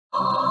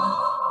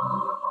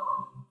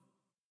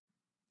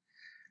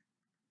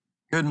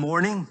Good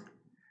morning.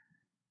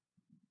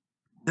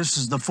 This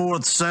is the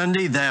fourth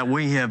Sunday that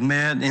we have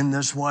met in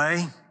this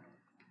way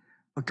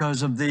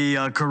because of the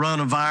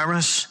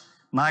coronavirus.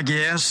 My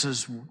guess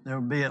is there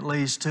will be at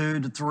least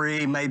 2 to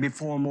 3, maybe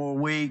 4 more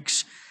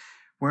weeks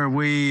where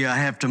we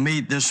have to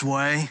meet this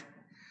way.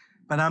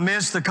 But I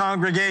miss the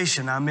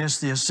congregation. I miss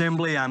the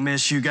assembly. I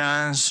miss you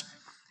guys.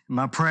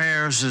 My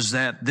prayers is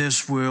that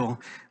this will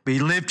be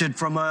lifted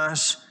from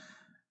us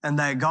and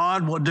that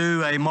God will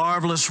do a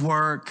marvelous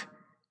work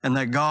and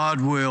that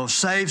God will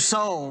save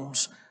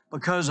souls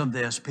because of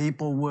this.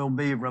 People will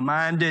be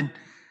reminded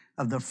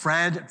of the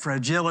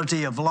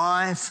fragility of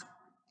life,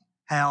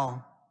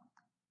 how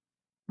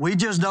we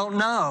just don't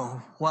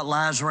know what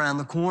lies around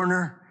the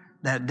corner,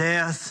 that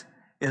death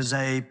is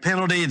a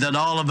penalty that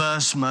all of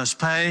us must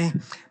pay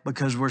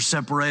because we're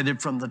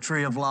separated from the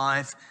tree of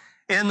life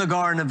in the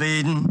Garden of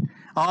Eden.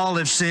 All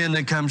have sinned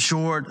and come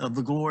short of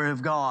the glory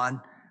of God,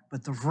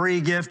 but the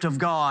free gift of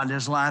God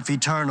is life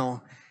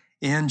eternal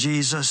in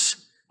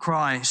Jesus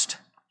Christ.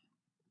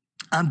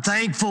 I'm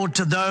thankful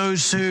to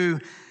those who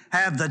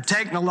have the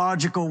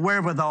technological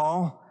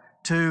wherewithal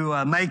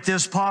to make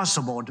this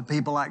possible, to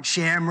people like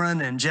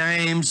Shamron and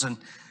James, and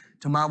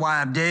to my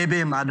wife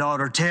Debbie and my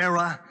daughter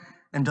Tara,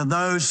 and to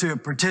those who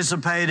have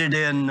participated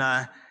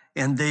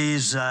in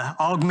these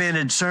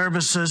augmented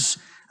services.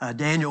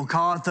 Daniel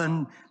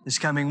Cawthon is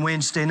coming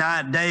Wednesday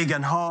night.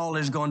 Dagan Hall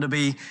is going to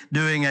be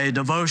doing a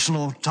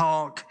devotional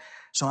talk.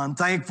 So I'm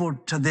thankful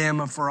to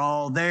them for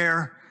all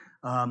their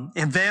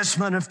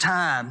investment of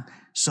time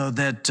so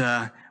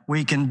that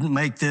we can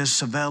make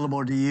this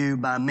available to you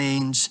by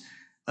means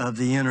of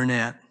the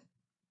internet.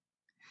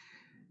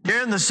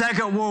 During the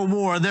Second World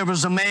War, there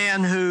was a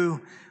man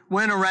who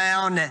went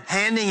around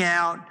handing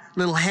out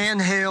little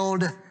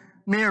handheld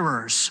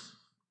mirrors.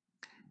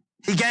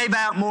 He gave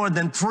out more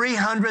than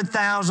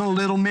 300,000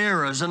 little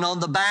mirrors, and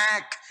on the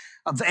back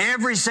of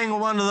every single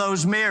one of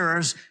those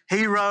mirrors,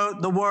 he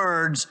wrote the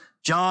words,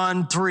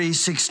 John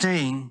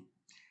 3:16.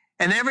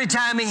 And every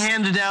time he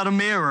handed out a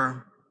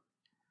mirror,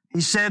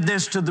 he said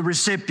this to the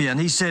recipient.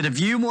 He said, if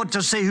you want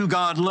to see who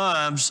God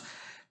loves,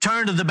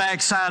 turn to the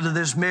back side of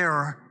this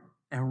mirror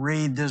and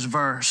read this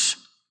verse.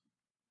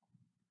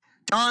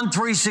 John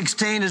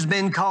 3:16 has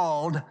been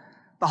called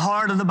the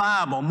heart of the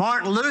Bible.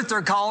 Martin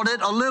Luther called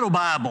it a little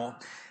Bible.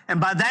 And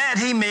by that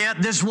he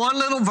meant this one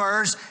little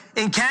verse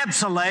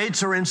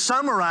encapsulates or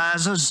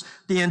summarizes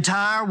the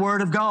entire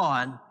Word of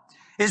God.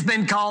 It's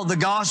been called the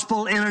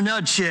gospel in a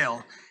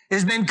nutshell.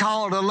 It's been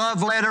called a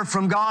love letter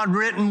from God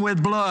written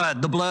with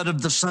blood, the blood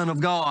of the Son of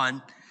God.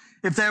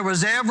 If there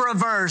was ever a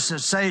verse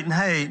that Satan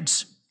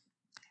hates,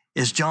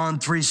 it's John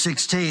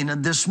 3:16.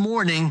 And this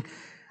morning,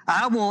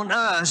 I want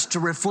us to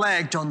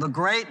reflect on the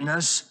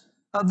greatness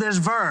of this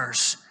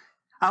verse.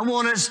 I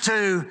want us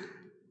to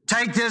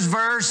take this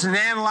verse and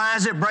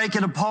analyze it, break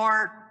it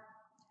apart,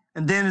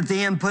 and then at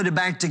the end put it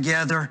back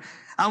together.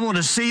 I want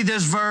to see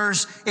this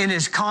verse in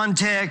its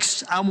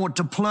context. I want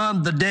to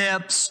plumb the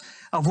depths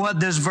of what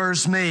this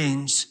verse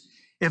means.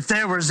 If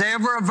there was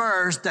ever a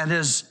verse that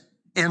has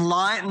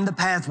enlightened the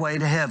pathway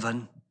to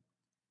heaven,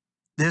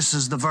 this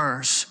is the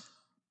verse.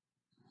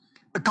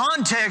 The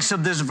context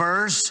of this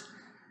verse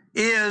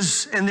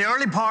is in the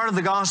early part of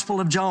the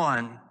Gospel of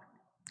John.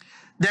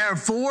 There are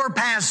 4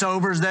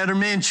 Passovers that are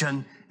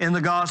mentioned in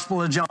the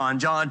Gospel of John.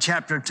 John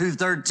chapter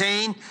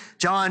 2:13,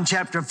 John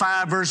chapter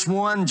 5 verse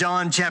 1,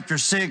 John chapter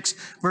 6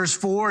 verse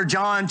 4,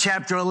 John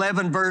chapter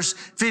 11 verse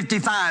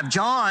 55.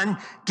 John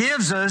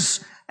gives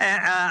us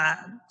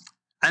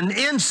an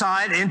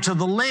insight into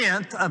the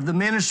length of the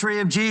ministry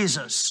of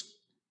Jesus,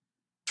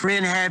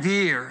 3.5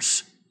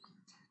 years.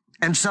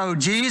 And so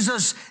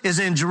Jesus is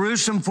in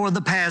Jerusalem for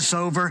the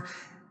Passover,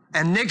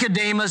 and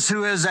Nicodemus,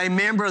 who is a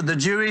member of the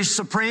Jewish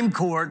Supreme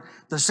Court,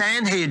 the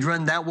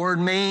Sanhedrin, that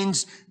word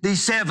means the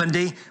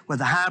 70, with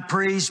the high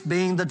priest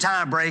being the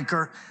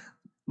tiebreaker,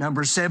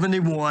 number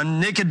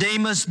 71.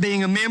 Nicodemus,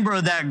 being a member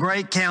of that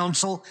great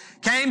council,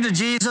 came to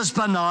Jesus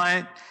by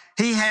night.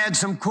 He had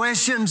some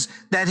questions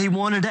that he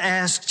wanted to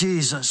ask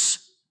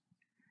Jesus.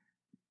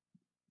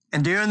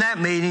 And during that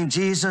meeting,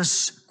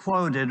 Jesus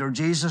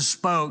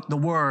spoke the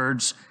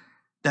words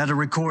that are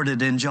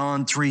recorded in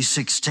John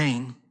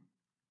 3:16.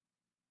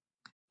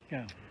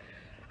 Go.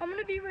 I'm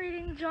going to be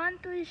reading John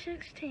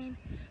 3:16.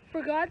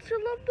 For God so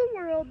loved the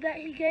world that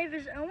he gave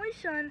his only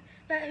Son,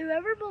 that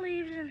whoever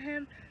believes in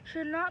him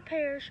should not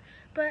perish,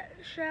 but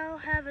shall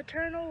have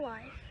eternal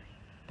life.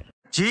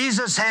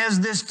 Jesus has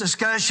this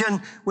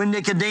discussion with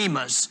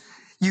Nicodemus.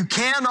 You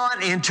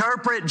cannot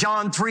interpret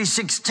John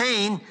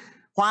 3:16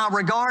 while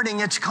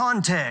regarding its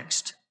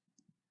context.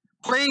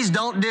 Please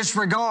don't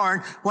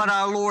disregard what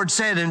our Lord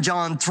said in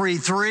John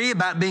 3:3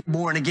 about being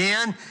born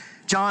again,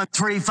 John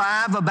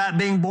 3:5 about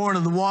being born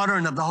of the water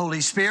and of the Holy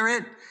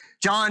Spirit,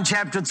 John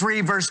chapter 3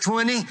 verse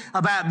 20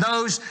 about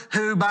those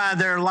who by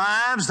their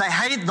lives, they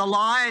hate the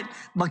light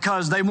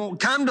because they won't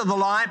come to the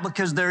light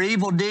because their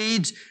evil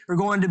deeds are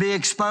going to be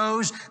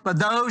exposed. But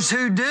those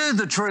who do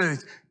the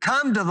truth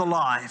come to the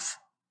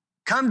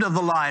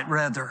light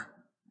rather.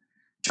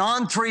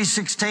 John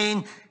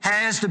 3:16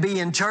 has to be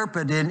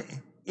interpreted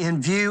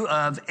in view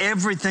of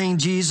everything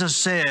Jesus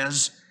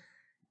says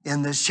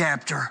in this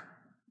chapter.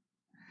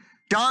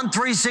 John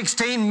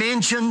 3:16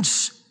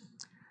 mentions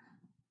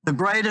the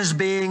greatest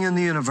being in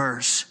the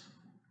universe,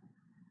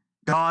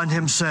 God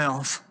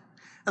himself.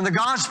 And the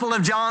Gospel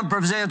of John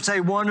presents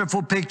a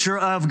wonderful picture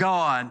of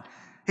God.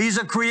 He's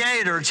a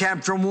creator,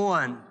 chapter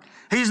 1.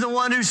 He's the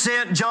one who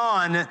sent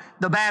John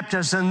the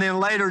Baptist and then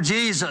later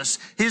Jesus.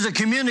 He's a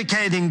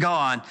communicating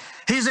God.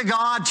 He's a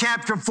God,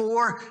 chapter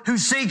 4, who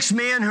seeks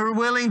men who are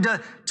willing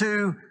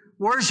to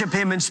worship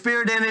him in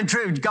spirit and in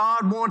truth.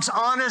 God wants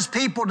honest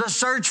people to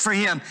search for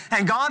him,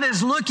 and God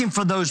is looking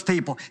for those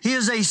people. He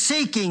is a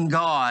seeking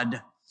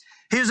God.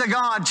 He's a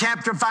God,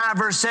 chapter 5,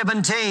 verse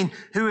 17,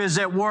 who is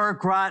at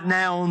work right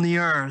now on the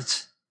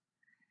earth.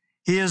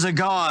 He is a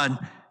God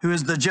who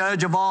is the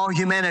judge of all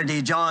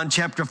humanity, John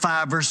chapter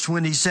 5, verse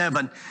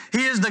 27.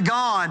 He is the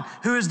God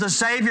who is the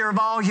Savior of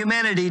all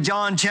humanity,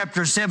 John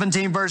chapter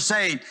 17, verse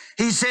 8.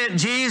 He sent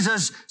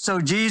Jesus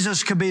so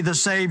Jesus could be the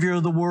Savior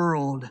of the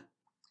world.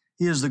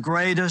 He is the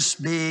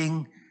greatest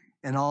being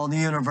in all the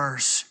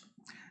universe.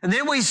 And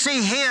then we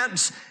see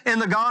hints in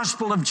the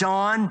Gospel of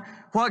John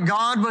what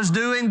God was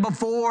doing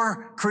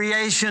before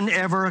creation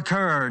ever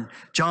occurred.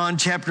 John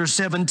chapter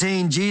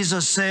 17,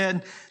 Jesus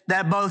said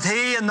that both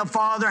he and the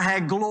Father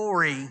had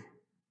glory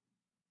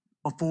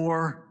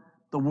before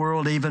the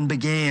world even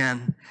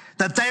began,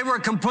 that they were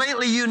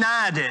completely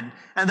united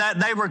and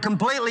that they were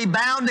completely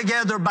bound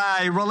together by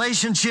a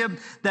relationship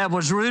that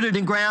was rooted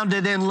and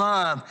grounded in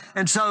love.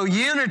 And so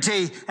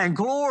unity and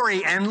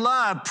glory and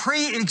love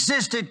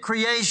pre-existed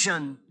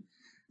creation.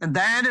 And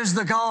that is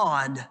the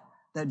God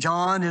that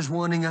John is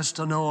wanting us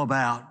to know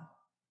about.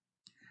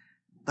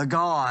 The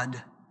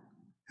God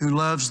who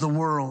loves the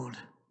world.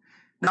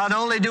 Not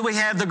only do we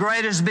have the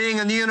greatest being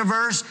in the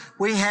universe,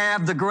 we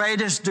have the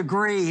greatest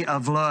degree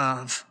of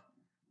love.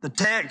 The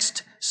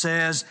text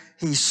says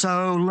he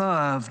so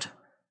loved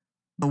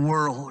the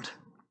world.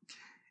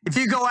 If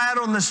you go out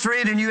on the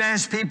street and you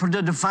ask people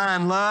to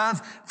define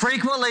love,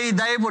 frequently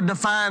they would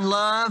define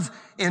love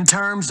in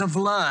terms of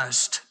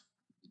lust.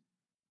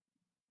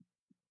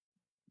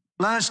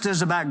 Lust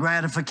is about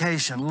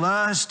gratification.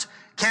 Lust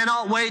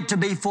cannot wait to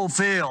be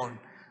fulfilled.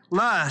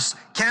 Lust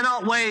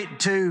cannot wait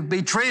to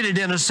be treated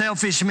in a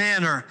selfish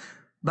manner.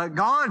 But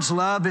God's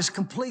love is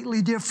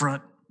completely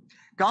different.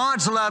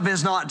 God's love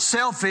is not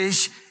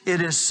selfish,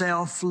 it is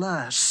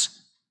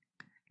selfless.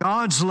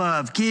 God's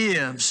love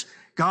gives.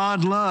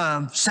 God's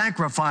love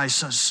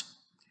sacrifices.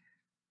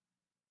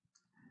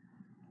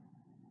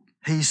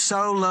 He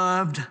so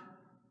loved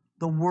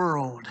the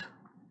world.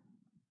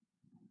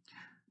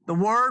 The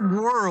word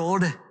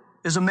world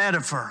is a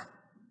metaphor.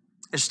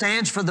 It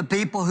stands for the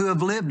people who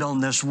have lived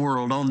on this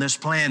world, on this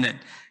planet.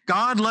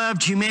 God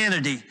loved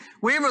humanity.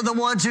 We were the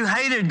ones who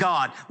hated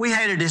God. We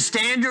hated his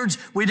standards.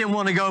 We didn't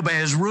want to go by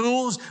his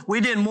rules.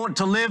 We didn't want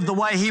to live the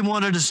way he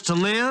wanted us to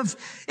live.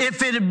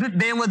 If it had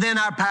been within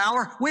our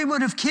power, we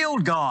would have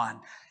killed God.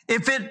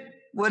 If it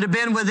would have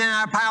been within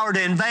our power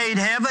to invade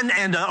heaven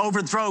and to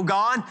overthrow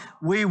God,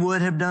 we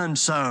would have done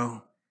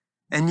so.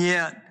 And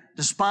yet,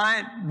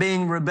 despite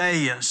being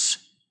rebellious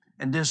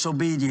and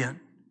disobedient,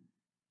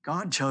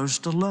 God chose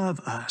to love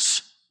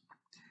us.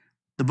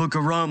 The book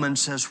of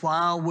Romans says,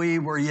 while we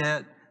were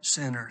yet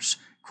sinners,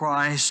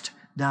 Christ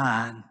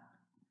died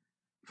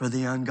for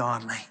the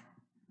ungodly.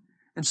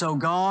 And so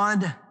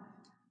God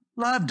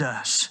loved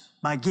us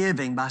by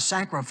giving, by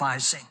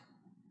sacrificing.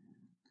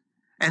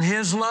 And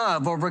his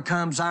love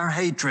overcomes our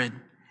hatred.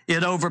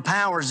 It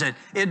overpowers it.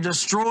 It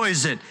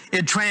destroys it.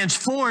 It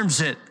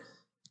transforms it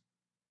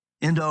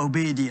into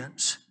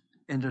obedience,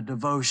 into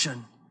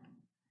devotion,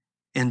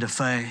 into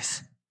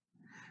faith.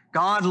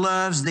 God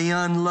loves the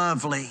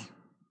unlovely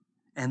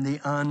and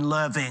the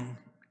unloving.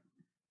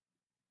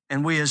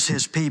 And we as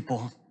his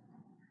people,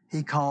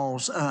 he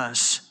calls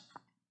us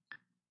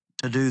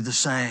to do the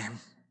same.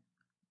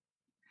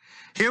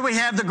 Here we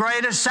have the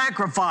greatest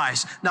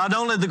sacrifice. Not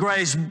only the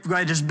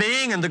greatest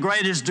being and the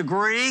greatest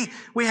degree,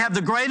 we have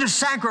the greatest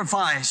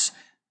sacrifice.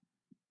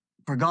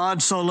 For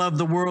God so loved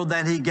the world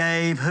that he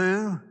gave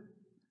who?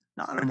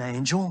 Not an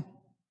angel,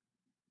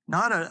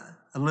 not a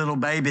little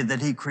baby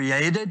that he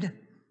created.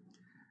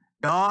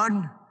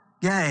 God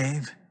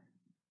gave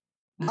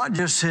not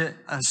just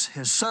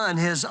his son,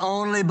 his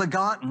only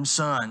begotten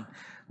son.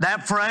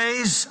 That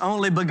phrase,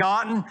 only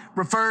begotten,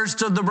 refers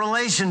to the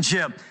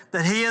relationship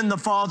that he and the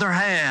Father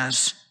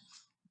has.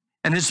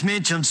 And it's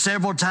mentioned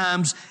several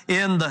times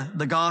in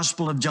the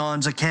Gospel of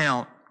John's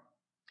account.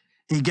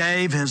 He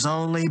gave his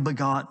only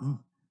begotten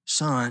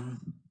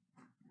son.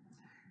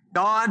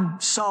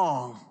 God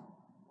saw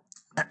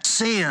that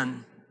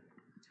sin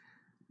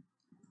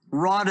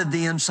rotted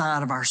the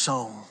inside of our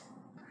soul.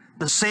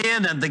 The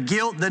sin and the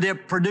guilt that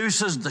it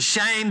produces, the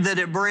shame that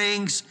it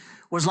brings,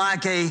 was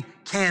like a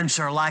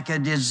cancer, like a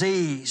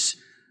disease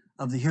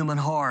of the human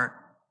heart.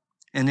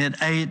 And it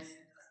ate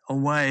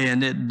away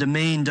and it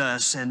demeaned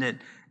us and it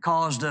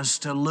caused us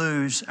to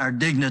lose our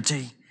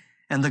dignity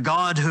and the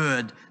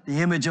godhood, the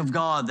image of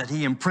God that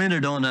he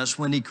imprinted on us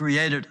when he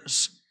created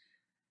us.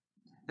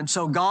 And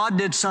so God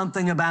did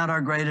something about our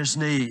greatest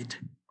need.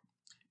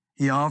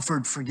 He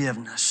offered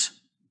forgiveness.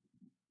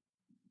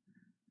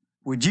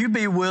 Would you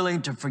be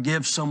willing to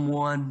forgive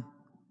someone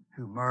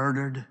who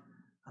murdered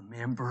a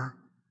member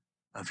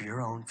of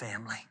your own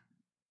family?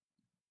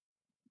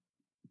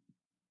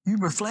 You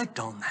reflect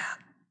on that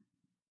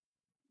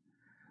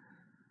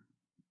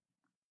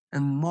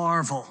and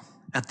marvel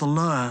at the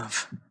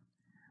love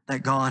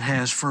that God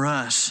has for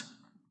us.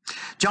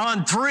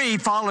 John 3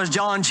 follows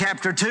John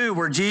chapter 2,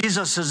 where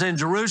Jesus is in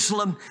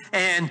Jerusalem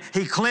and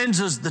he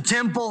cleanses the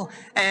temple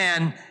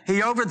and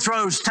he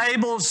overthrows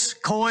tables.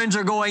 Coins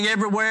are going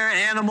everywhere.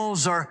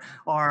 Animals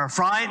are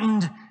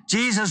frightened.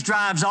 Jesus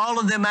drives all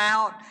of them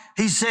out.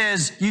 He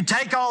says, you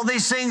take all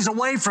these things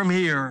away from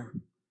here.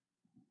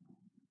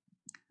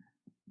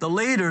 The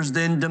leaders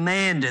then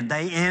demanded,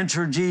 they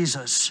answered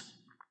Jesus,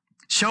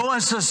 show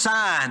us a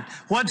sign.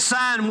 What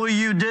sign will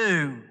you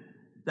do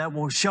that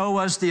will show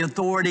us the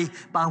authority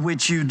by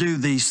which you do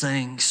these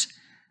things?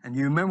 And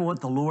you remember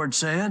what the Lord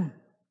said?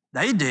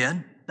 They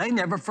did. They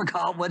never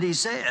forgot what he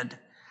said.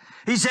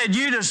 He said,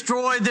 you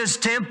destroy this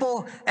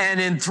temple and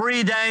in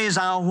 3 days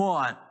I'll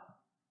what?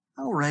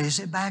 I'll raise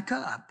it back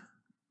up.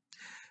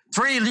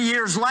 3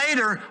 years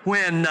later,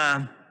 when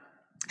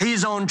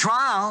he's on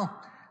trial,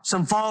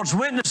 some false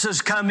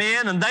witnesses come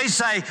in and they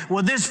say,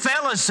 well, this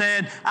fella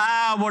said,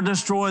 I will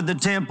destroy the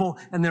temple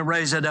and then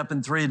raise it up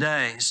in 3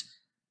 days.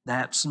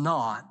 That's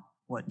not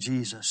what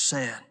Jesus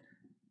said.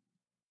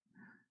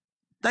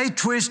 They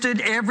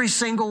twisted every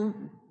single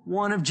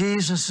one of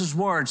Jesus'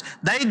 words.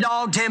 They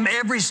dogged him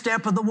every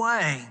step of the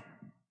way.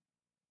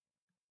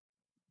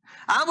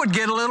 I would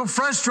get a little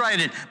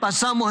frustrated by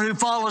someone who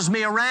follows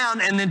me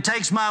around and then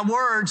takes my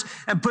words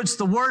and puts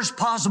the worst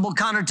possible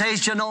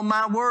connotation on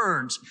my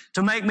words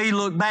to make me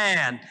look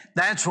bad.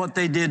 That's what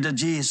they did to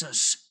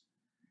Jesus.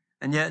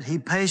 And yet he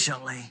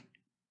patiently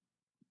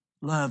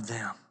loved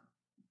them.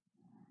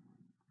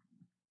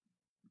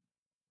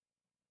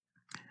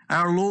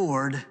 Our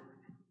Lord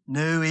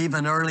knew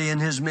even early in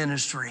his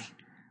ministry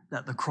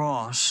that the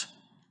cross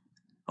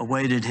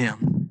awaited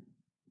him.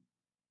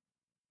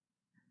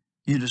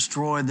 You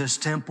destroy this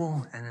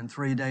temple, and in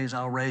 3 days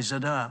I'll raise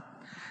it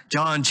up.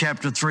 John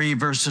chapter 3,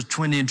 verses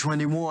 20 and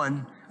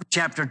 21.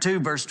 Chapter 2,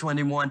 verse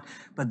 21.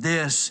 But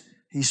this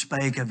he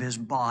spake of his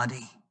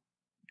body.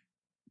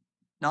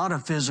 Not a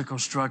physical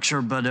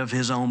structure, but of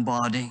his own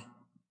body.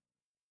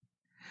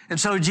 And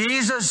so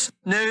Jesus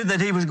knew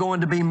that he was going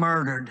to be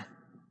murdered.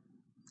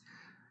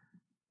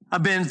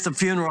 I've been at the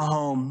funeral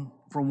home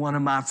for one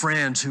of my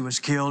friends who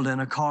was killed in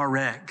a car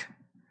wreck.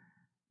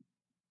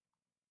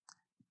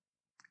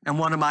 And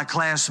one of my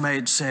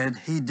classmates said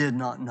he did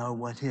not know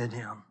what hit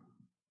him.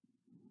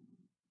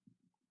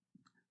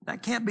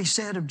 That can't be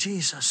said of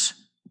Jesus.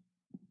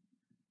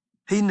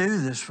 He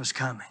knew this was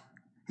coming.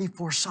 He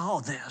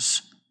foresaw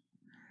this.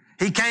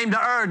 He came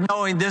to earth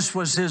knowing this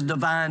was his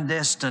divine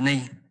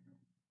destiny.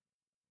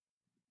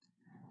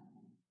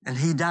 And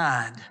he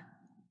died,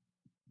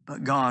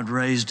 but God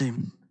raised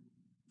him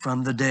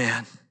from the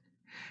dead.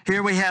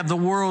 Here we have the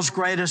world's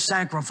greatest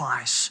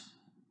sacrifice,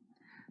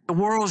 the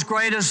world's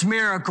greatest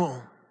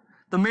miracle,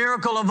 the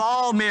miracle of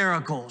all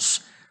miracles,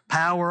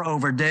 power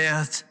over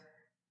death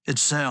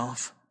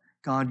itself.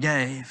 God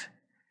gave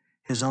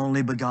his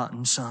only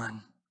begotten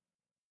Son.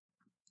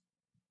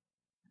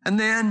 And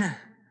then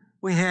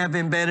we have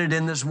embedded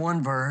in this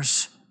one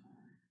verse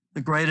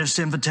the greatest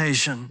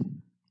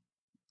invitation.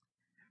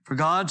 For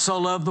God so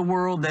loved the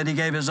world that he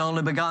gave his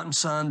only begotten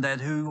Son, that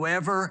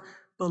whoever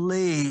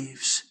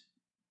believes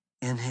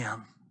in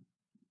him.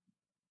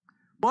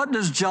 What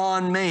does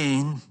John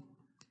mean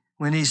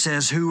when he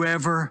says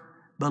whoever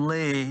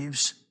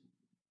believes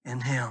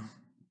in him?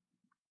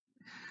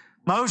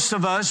 Most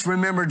of us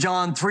remember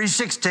John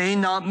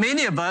 3:16. Not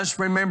many of us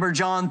remember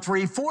John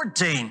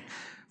 3:14.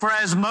 For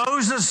as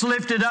Moses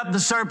lifted up the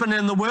serpent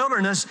in the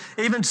wilderness,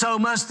 even so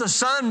must the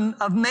Son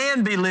of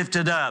Man be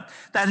lifted up,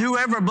 that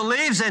whoever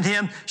believes in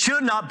him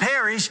should not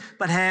perish,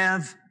 but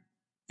have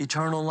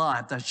eternal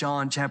life. That's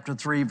John chapter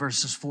 3,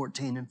 verses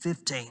 14 and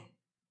 15.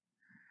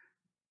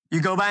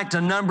 You go back to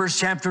Numbers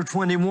chapter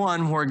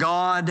 21, where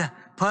God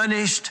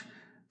punished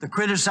the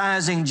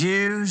criticizing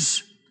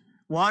Jews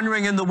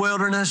wandering in the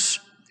wilderness.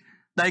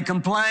 They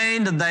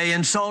complained and they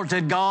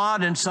insulted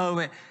God, and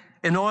so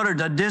in order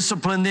to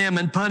discipline them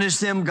and punish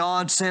them,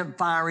 God sent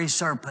fiery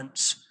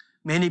serpents.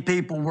 Many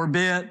people were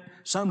bit.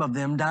 Some of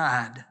them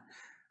died.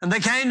 And they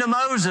came to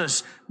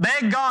Moses,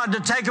 begged God to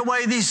take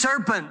away these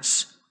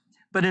serpents.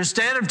 But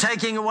instead of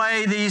taking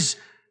away these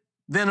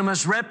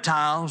venomous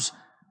reptiles,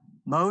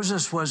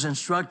 Moses was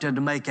instructed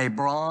to make a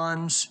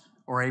bronze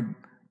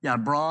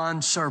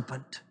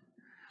serpent.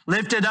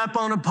 Lift it up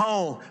on a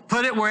pole.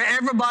 Put it where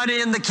everybody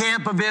in the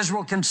camp of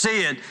Israel can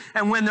see it.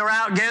 And when they're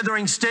out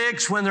gathering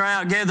sticks, when they're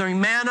out gathering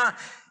manna,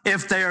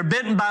 if they are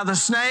bitten by the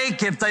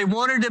snake, if they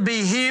wanted to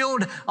be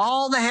healed,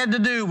 all they had to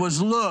do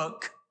was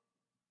look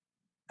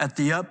at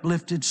the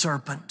uplifted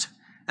serpent.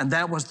 And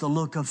that was the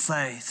look of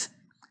faith.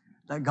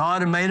 That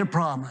God had made a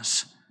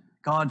promise.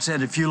 God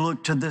said, if you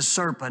look to this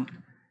serpent,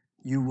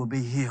 you will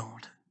be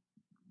healed.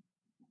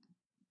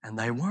 And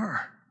they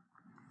were.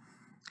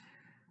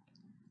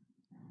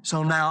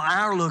 So now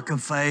our look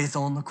of faith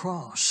on the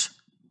cross.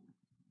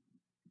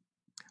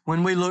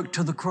 When we look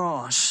to the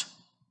cross,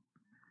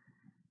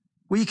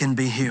 we can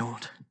be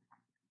healed.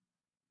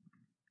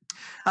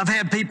 I've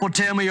had people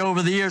tell me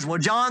over the years, well,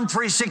 John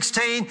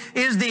 3:16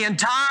 is the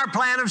entire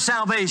plan of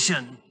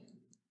salvation.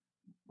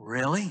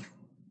 Really?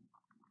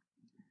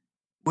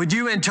 Would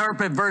you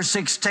interpret verse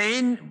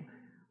 16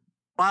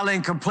 while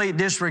in complete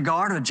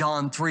disregard of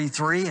John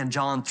 3:3 and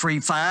John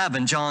 3:5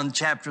 and John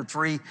chapter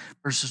 3,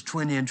 verses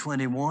 20 and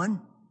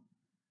 21?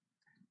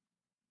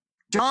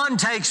 John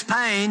takes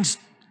pains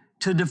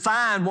to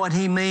define what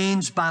he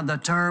means by the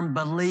term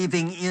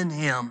believing in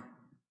him.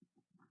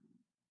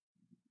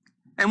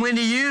 And when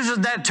he uses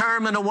that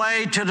term in a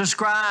way to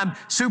describe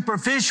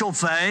superficial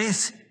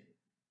faith,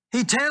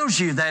 he tells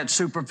you that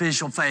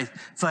superficial faith.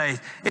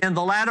 In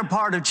the latter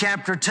part of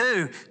chapter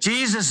 2,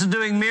 Jesus is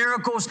doing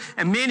miracles,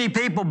 and many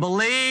people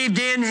believed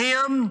in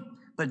him,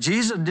 but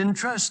Jesus didn't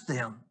trust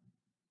them.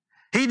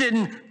 He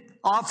didn't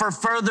offer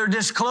further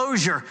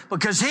disclosure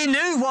because he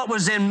knew what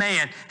was in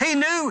man. He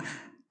knew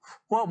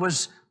what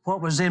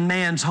was in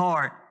man's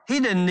heart. He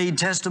didn't need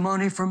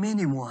testimony from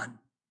anyone.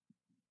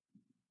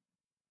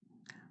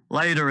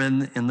 Later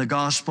in the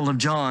Gospel of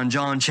John,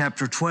 John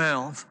chapter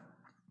 12,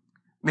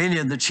 many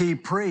of the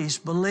chief priests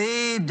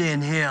believed in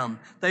him.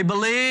 They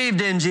believed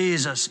in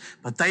Jesus,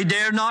 but they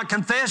dared not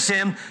confess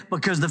him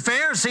because the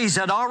Pharisees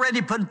had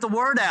already put the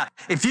word out.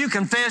 If you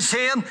confess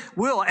him,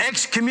 we'll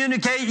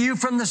excommunicate you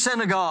from the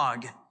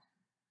synagogue.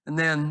 And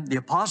then the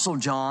Apostle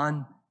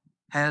John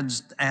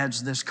adds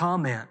this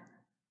comment.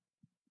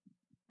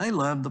 They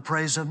loved the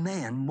praise of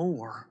man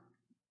more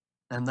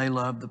than they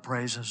loved the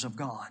praises of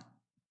God.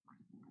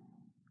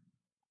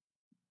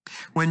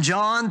 When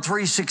John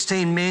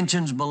 3:16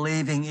 mentions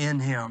believing in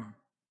him,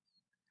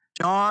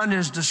 John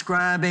is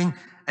describing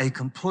a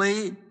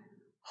complete,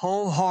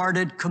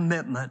 wholehearted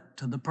commitment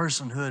to the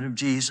personhood of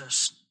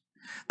Jesus.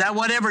 That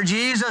whatever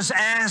Jesus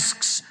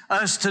asks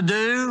us to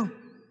do,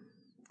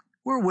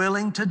 we're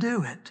willing to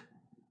do it.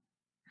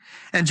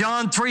 And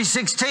John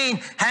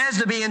 3:16 has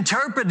to be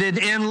interpreted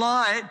in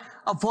light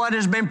of what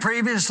has been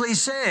previously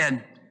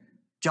said.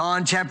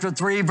 John chapter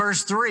 3,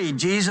 verse 3,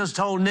 Jesus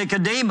told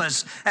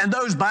Nicodemus and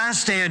those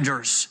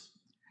bystanders,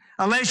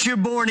 unless you're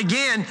born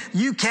again,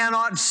 you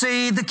cannot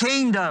see the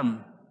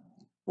kingdom.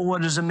 Well,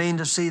 what does it mean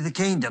to see the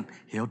kingdom?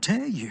 He'll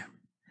tell you.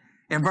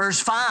 In verse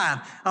 5,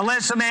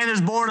 unless a man is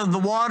born of the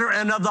water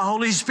and of the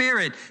Holy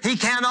Spirit, he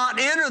cannot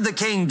enter the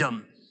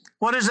kingdom.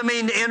 What does it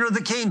mean to enter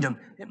the kingdom?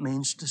 It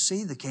means to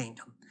see the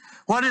kingdom.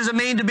 What does it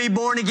mean to be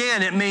born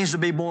again? It means to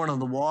be born of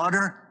the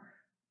water.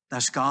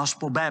 That's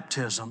gospel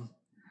baptism.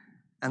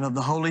 And of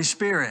the Holy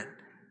Spirit.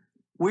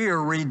 We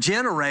are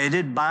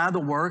regenerated by the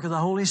work of the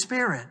Holy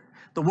Spirit.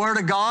 The Word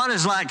of God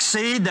is like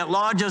seed that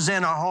lodges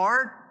in our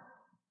heart.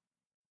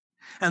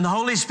 And the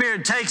Holy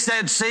Spirit takes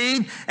that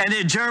seed and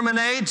it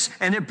germinates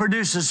and it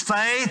produces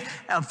faith,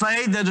 a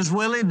faith that is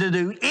willing to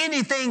do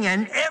anything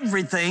and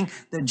everything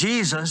that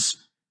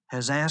Jesus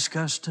has asked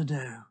us to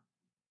do.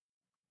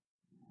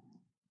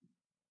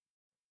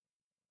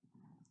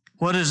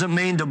 What does it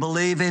mean to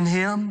believe in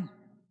him?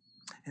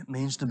 It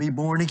means to be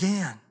born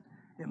again.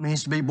 It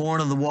means to be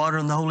born of the water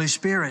and the Holy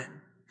Spirit.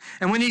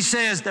 And when he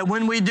says that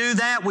when we do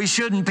that, we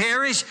shouldn't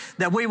perish,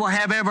 that we will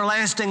have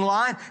everlasting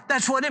life,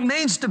 that's what it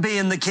means to be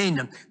in the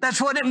kingdom. That's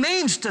what it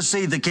means to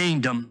see the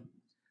kingdom.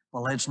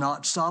 Well, let's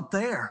not stop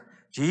there.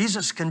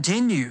 Jesus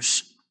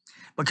continues,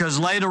 because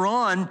later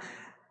on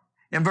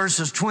in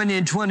verses 20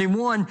 and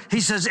 21,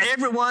 he says,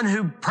 everyone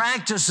who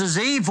practices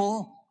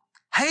evil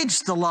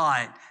hates the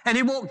light. And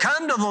he won't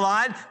come to the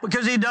light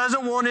because he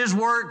doesn't want his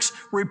works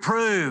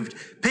reproved.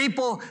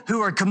 People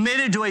who are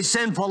committed to a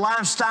sinful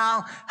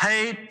lifestyle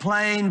hate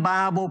plain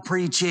Bible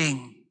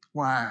preaching.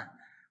 Why?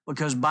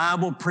 Because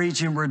Bible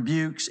preaching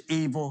rebukes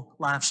evil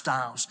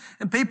lifestyles.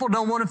 And people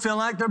don't want to feel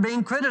like they're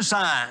being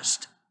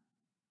criticized.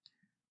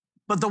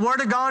 But the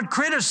Word of God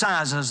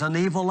criticizes an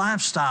evil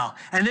lifestyle,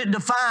 and it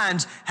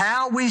defines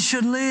how we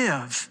should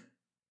live.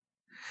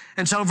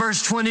 And so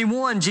verse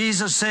 21,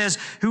 Jesus says,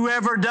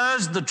 whoever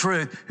does the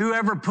truth,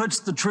 whoever puts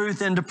the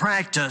truth into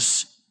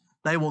practice,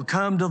 they will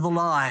come to the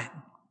light.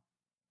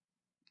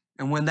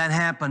 And when that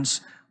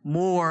happens,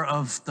 more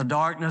of the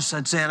darkness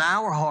that's in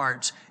our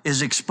hearts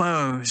is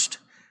exposed.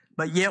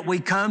 But yet we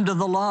come to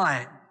the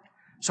light,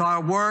 so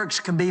our works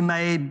can be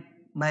made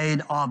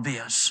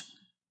obvious.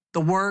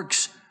 The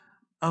works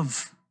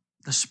of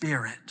the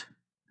Spirit,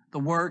 the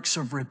works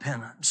of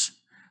repentance,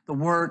 the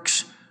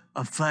works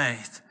of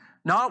faith.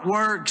 Not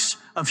works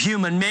of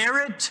human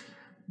merit,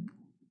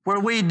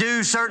 where we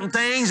do certain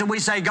things and we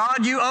say,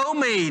 God, you owe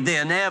me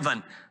then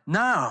heaven.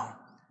 No.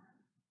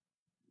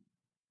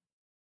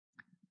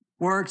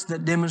 Works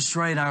that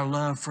demonstrate our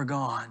love for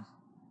God.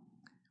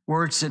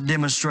 Works that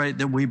demonstrate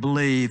that we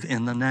believe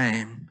in the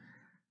name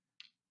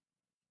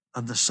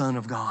of the Son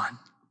of God.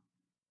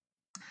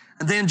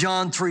 And then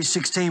John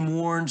 3:16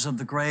 warns of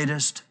the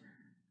greatest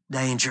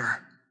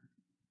danger.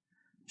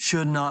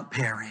 Should not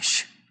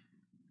perish.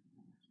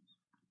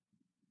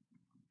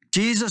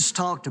 Jesus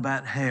talked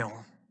about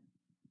hell.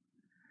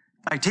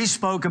 In fact, he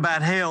spoke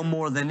about hell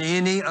more than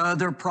any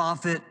other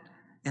prophet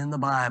in the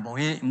Bible,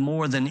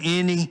 more than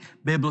any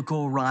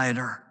biblical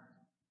writer.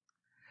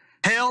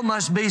 Hell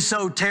must be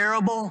so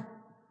terrible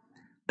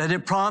that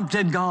it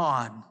prompted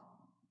God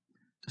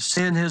to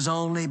send His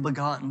only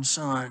begotten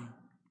Son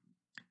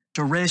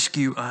to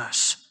rescue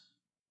us.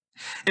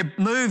 It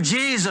moved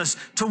Jesus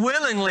to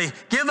willingly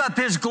give up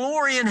His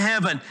glory in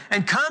heaven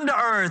and come to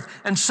earth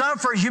and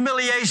suffer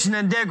humiliation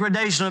and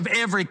degradation of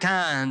every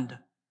kind,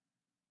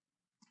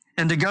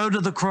 and to go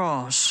to the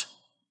cross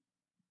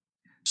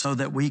so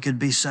that we could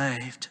be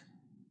saved.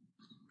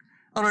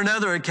 On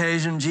another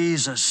occasion,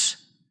 Jesus,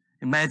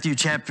 in Matthew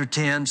chapter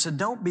 10, said,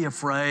 "Don't be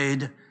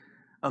afraid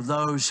of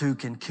those who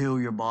can kill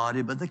your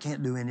body, but they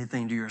can't do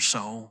anything to your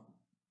soul."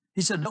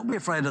 He said, don't be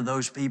afraid of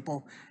those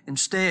people.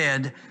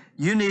 Instead,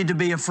 you need to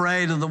be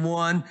afraid of the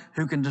one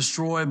who can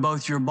destroy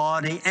both your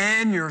body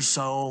and your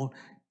soul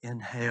in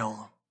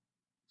hell.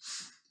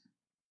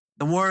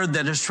 The word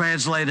that is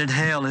translated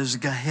hell is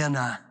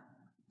Gehenna.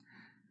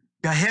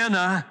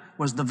 Gehenna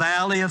was the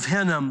valley of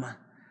Hinnom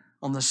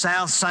on the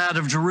south side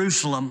of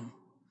Jerusalem.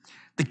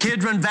 The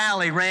Kidron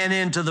Valley ran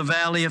into the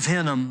valley of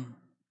Hinnom.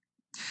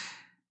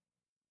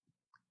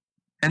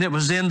 And it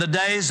was in the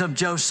days of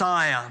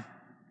Josiah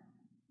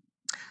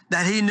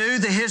that he knew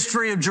the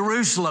history of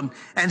Jerusalem,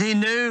 and he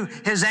knew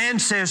his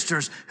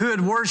ancestors who had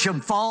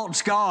worshiped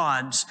false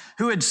gods,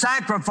 who had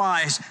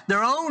sacrificed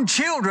their own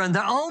children,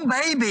 their own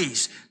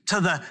babies to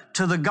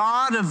the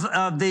god of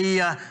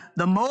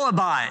the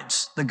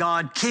Moabites, the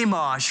god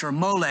Chemosh or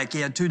Molech. He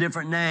had two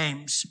different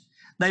names.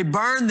 They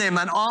burned them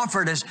and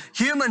offered as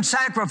human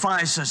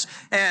sacrifices.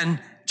 And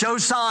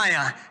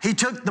Josiah, he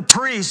took the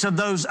priests of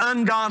those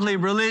ungodly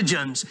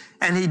religions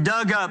and he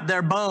dug up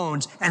their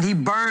bones and he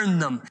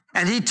burned them,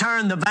 and he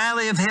turned the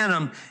valley of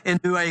Hinnom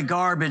into a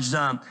garbage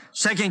dump.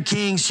 2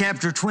 Kings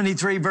chapter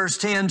 23 verse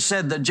 10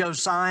 said that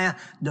Josiah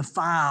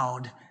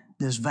defiled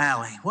this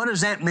valley. What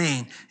does that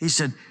mean? He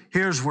said,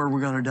 here's where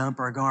we're going to dump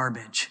our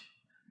garbage.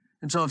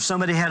 And so if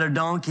somebody had a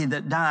donkey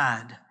that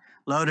died,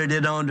 loaded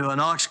it onto an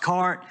ox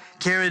cart,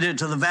 carried it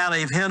to the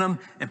valley of Hinnom,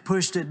 and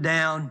pushed it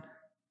down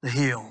the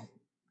hill.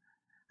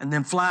 And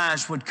then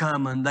flies would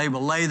come and they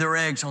would lay their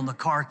eggs on the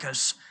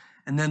carcass.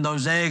 And then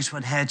those eggs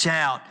would hatch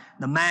out.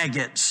 The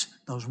maggots,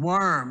 those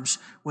worms,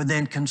 would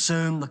then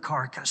consume the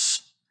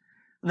carcass.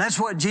 And that's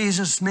what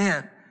Jesus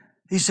meant.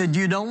 He said,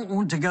 you don't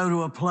want to go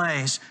to a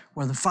place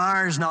where the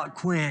fire is not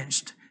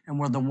quenched and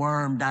where the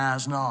worm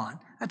dies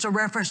not. That's a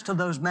reference to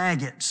those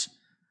maggots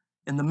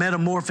in the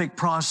metamorphic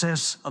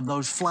process of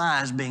those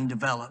flies being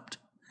developed.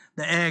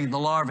 The egg, the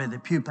larvae, the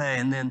pupae,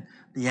 and then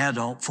the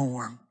adult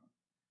form.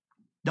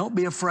 Don't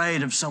be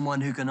afraid of someone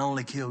who can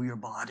only kill your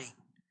body.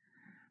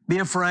 Be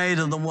afraid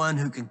of the one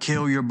who can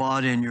kill your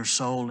body and your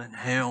soul in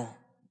hell.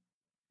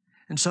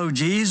 And so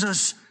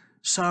Jesus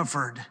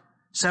suffered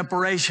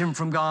separation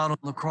from God on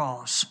the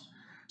cross.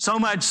 So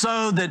much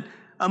so that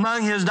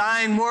among his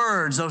dying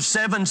words, those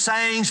 7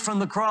 sayings from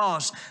the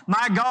cross,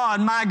 my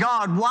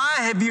God, why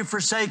have you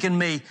forsaken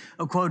me?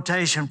 A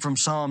quotation from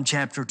Psalm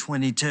chapter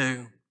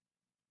 22.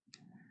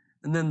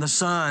 And then the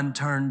sun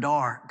turned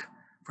dark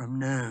from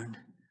noon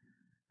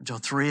until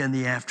 3 in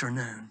the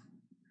afternoon.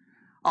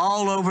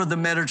 All over the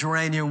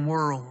Mediterranean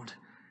world,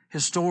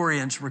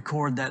 historians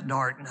record that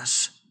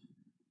darkness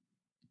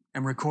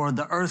and record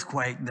the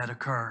earthquake that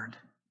occurred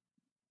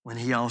when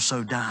he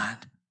also died.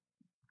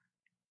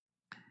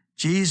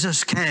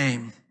 Jesus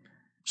came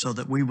so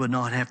that we would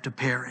not have to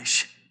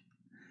perish.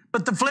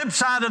 But the flip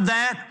side of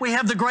that, we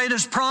have the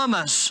greatest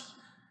promise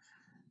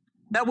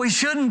that we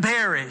shouldn't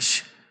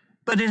perish,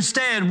 but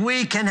instead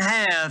we can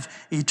have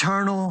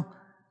eternal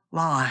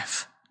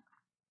life.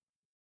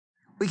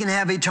 We can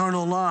have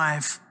eternal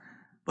life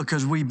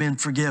because we've been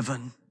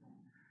forgiven,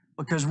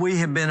 because we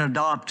have been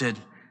adopted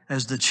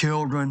as the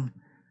children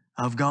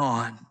of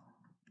God.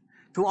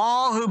 To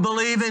all who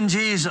believe in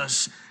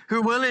Jesus, who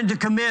are willing to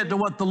commit to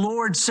what the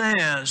Lord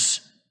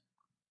says,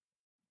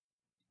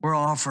 we're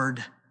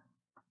offered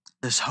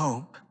this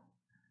hope.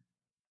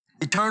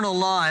 Eternal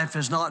life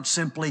is not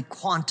simply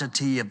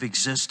quantity of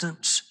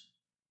existence.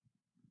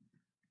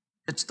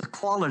 It's the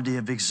quality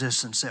of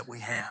existence that we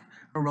have.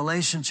 A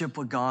relationship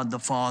with God the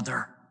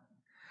Father.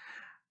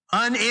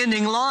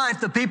 Unending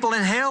life, the people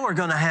in hell are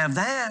going to have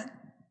that.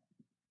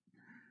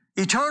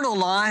 Eternal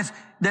life,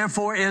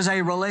 therefore, is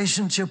a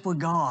relationship with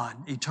God.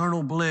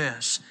 Eternal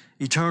bliss,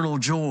 eternal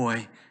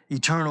joy,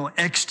 eternal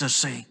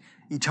ecstasy,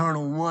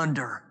 eternal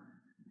wonder,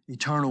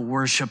 eternal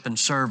worship and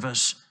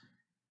service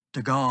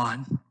to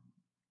God.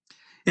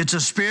 It's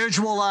a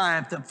spiritual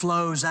life that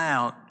flows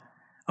out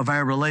of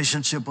our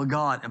relationship with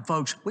God. And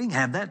folks, we can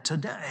have that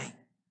today.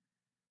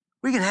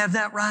 We can have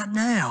that right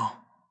now.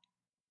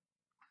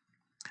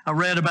 I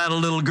read about a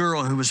little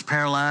girl who was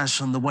paralyzed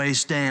from the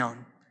waist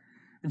down.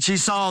 And she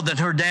saw that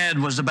her dad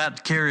was about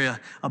to carry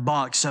a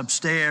box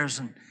upstairs.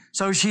 And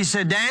so she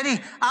said,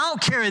 Daddy, I'll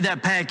carry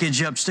that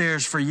package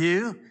upstairs for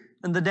you.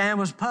 And the dad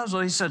was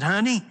puzzled. He said,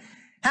 honey,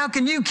 how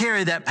can you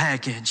carry that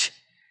package?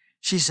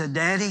 She said,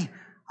 Daddy,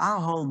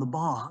 I'll hold the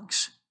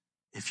box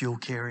if you'll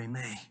carry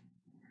me.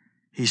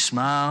 He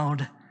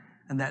smiled,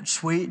 and that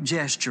sweet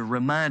gesture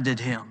reminded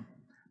him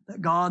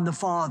that God the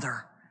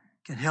Father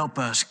can help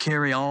us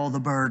carry all the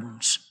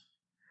burdens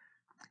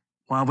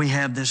while we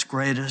have this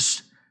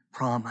greatest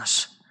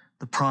promise,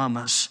 the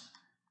promise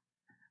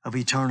of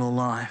eternal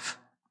life.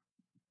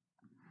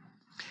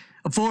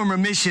 A former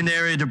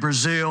missionary to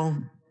Brazil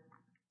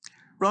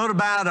wrote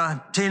about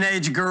a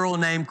teenage girl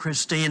named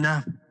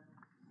Christina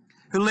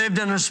who lived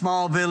in a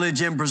small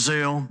village in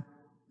Brazil.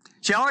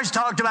 She always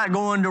talked about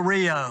going to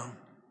Rio.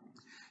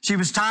 She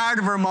was tired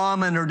of her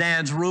mom and her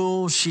dad's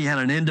rules. She had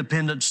an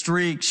independent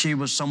streak. She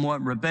was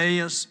somewhat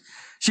rebellious.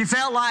 She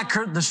felt like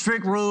the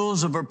strict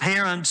rules of her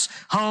parents'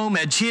 home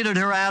had cheated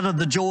her out of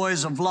the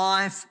joys of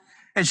life,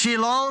 and she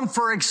longed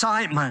for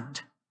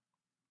excitement.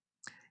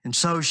 And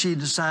so she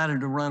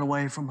decided to run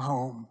away from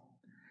home.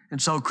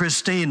 And so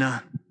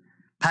Christina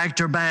packed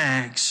her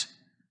bags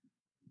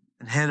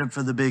and headed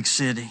for the big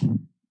city.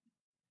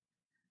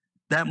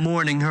 That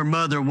morning, her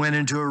mother went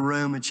into her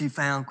room and she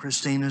found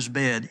Christina's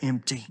bed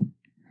empty.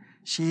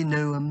 She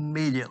knew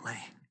immediately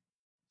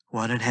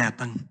what had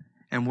happened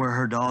and where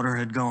her daughter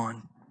had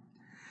gone.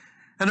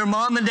 And her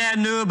mom and dad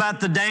knew about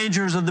the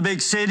dangers of the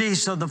big city,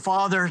 so the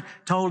father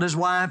told his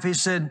wife, he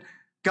said,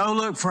 "Go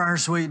look for our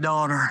sweet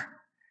daughter."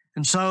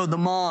 And so the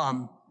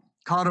mom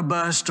caught a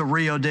bus to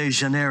Rio de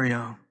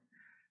Janeiro.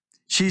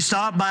 She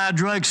stopped by a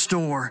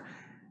drugstore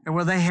and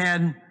where they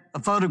had a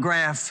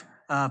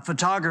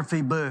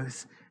photography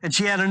booth. And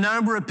she had a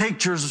number of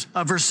pictures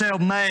of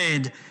herself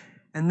made.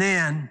 And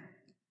then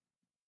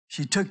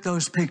she took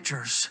those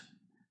pictures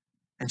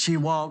and she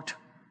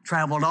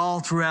traveled all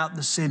throughout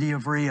the city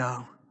of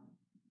Rio.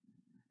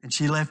 And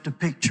she left a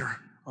picture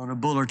on a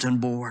bulletin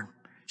board.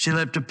 She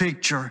left a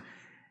picture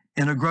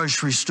in a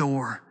grocery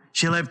store.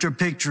 She left her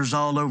pictures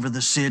all over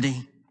the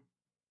city.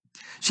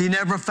 She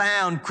never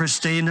found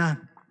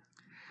Christina.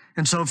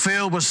 And so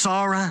filled with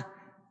sorrow,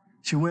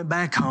 she went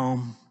back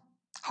home,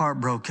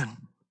 heartbroken.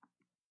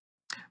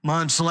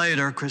 Months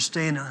later,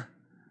 Christina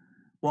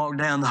walked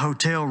down the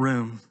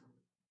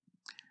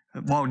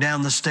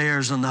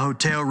stairs in the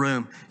hotel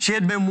room. She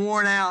had been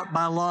worn out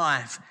by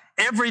life.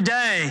 Every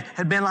day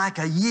had been like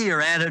a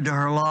year added to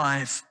her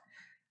life.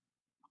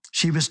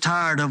 She was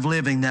tired of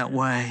living that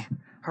way.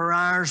 Her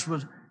eyes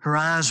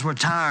were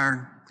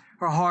tired.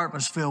 Her heart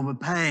was filled with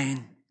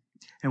pain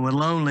and with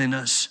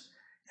loneliness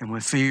and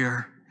with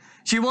fear.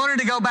 She wanted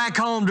to go back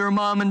home to her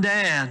mom and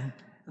dad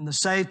and the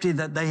safety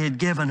that they had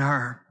given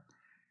her.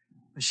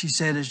 But she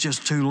said, it's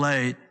just too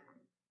late.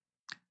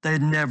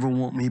 They'd never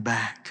want me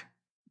back.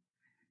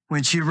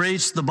 When she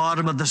reached the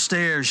bottom of the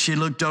stairs, she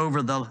looked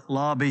over the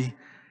lobby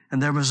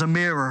and there was a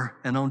mirror.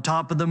 And on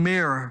top of the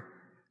mirror,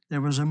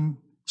 there was a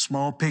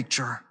small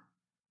picture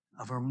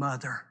of her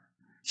mother.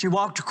 She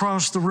walked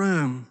across the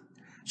room.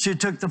 She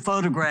took the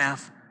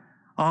photograph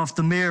off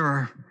the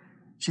mirror.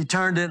 She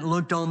turned it and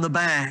looked on the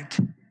back.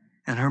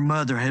 And her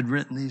mother had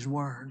written these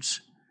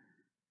words: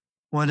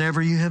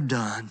 "Whatever you have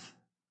done,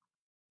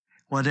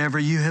 whatever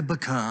you have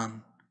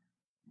become,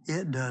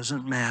 it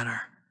doesn't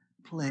matter.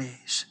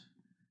 Please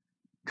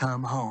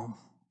come home."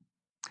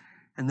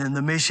 And then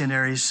the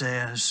missionary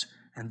says,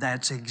 and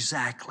that's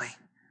exactly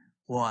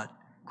what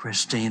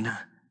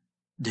Christina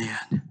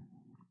did.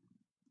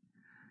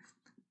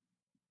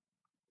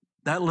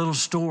 That little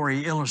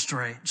story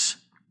illustrates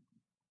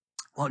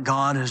what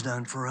God has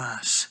done for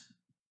us.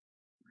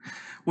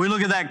 We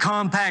look at that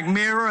compact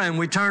mirror and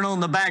we turn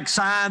on the back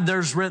side.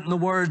 There's written the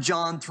word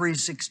John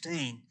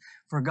 3:16.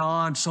 For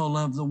God so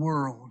loved the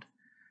world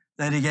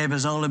that he gave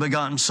his only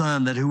begotten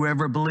Son, that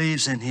whoever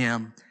believes in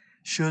him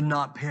should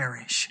not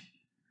perish,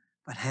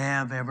 but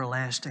have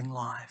everlasting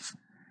life.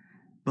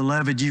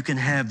 Beloved, you can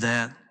have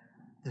that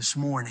this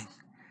morning.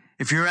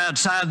 If you're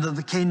outside of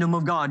the kingdom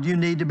of God, you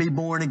need to be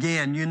born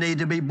again. You need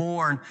to be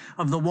born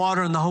of the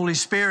water and the Holy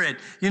Spirit.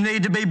 You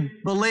need to be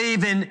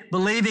believing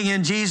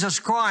in Jesus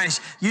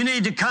Christ. You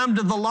need to come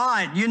to the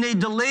light. You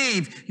need to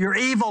leave your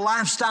evil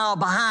lifestyle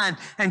behind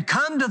and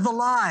come to the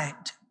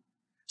light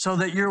so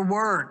that your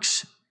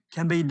works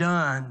can be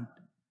done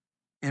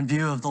in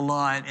view of the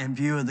light, in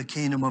view of the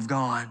kingdom of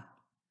God.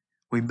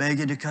 We beg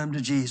you to come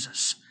to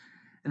Jesus.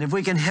 And if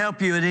we can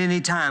help you at any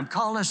time,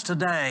 call us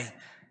today.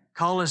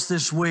 Call us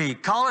this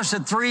week. Call us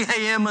at 3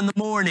 a.m. in the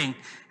morning,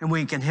 and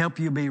we can help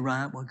you be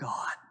right with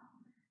God.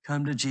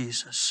 Come to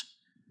Jesus.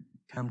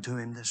 Come to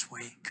him this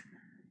week.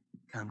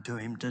 Come to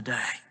him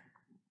today.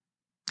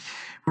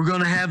 We're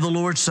going to have the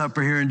Lord's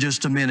Supper here in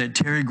just a minute.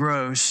 Terry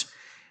Gross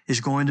is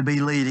going to be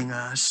leading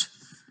us.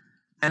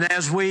 And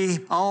as we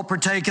all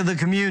partake of the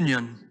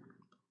communion,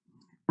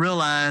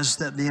 realize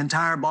that the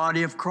entire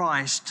body of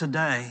Christ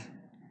today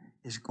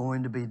is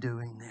going to be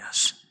doing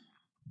this.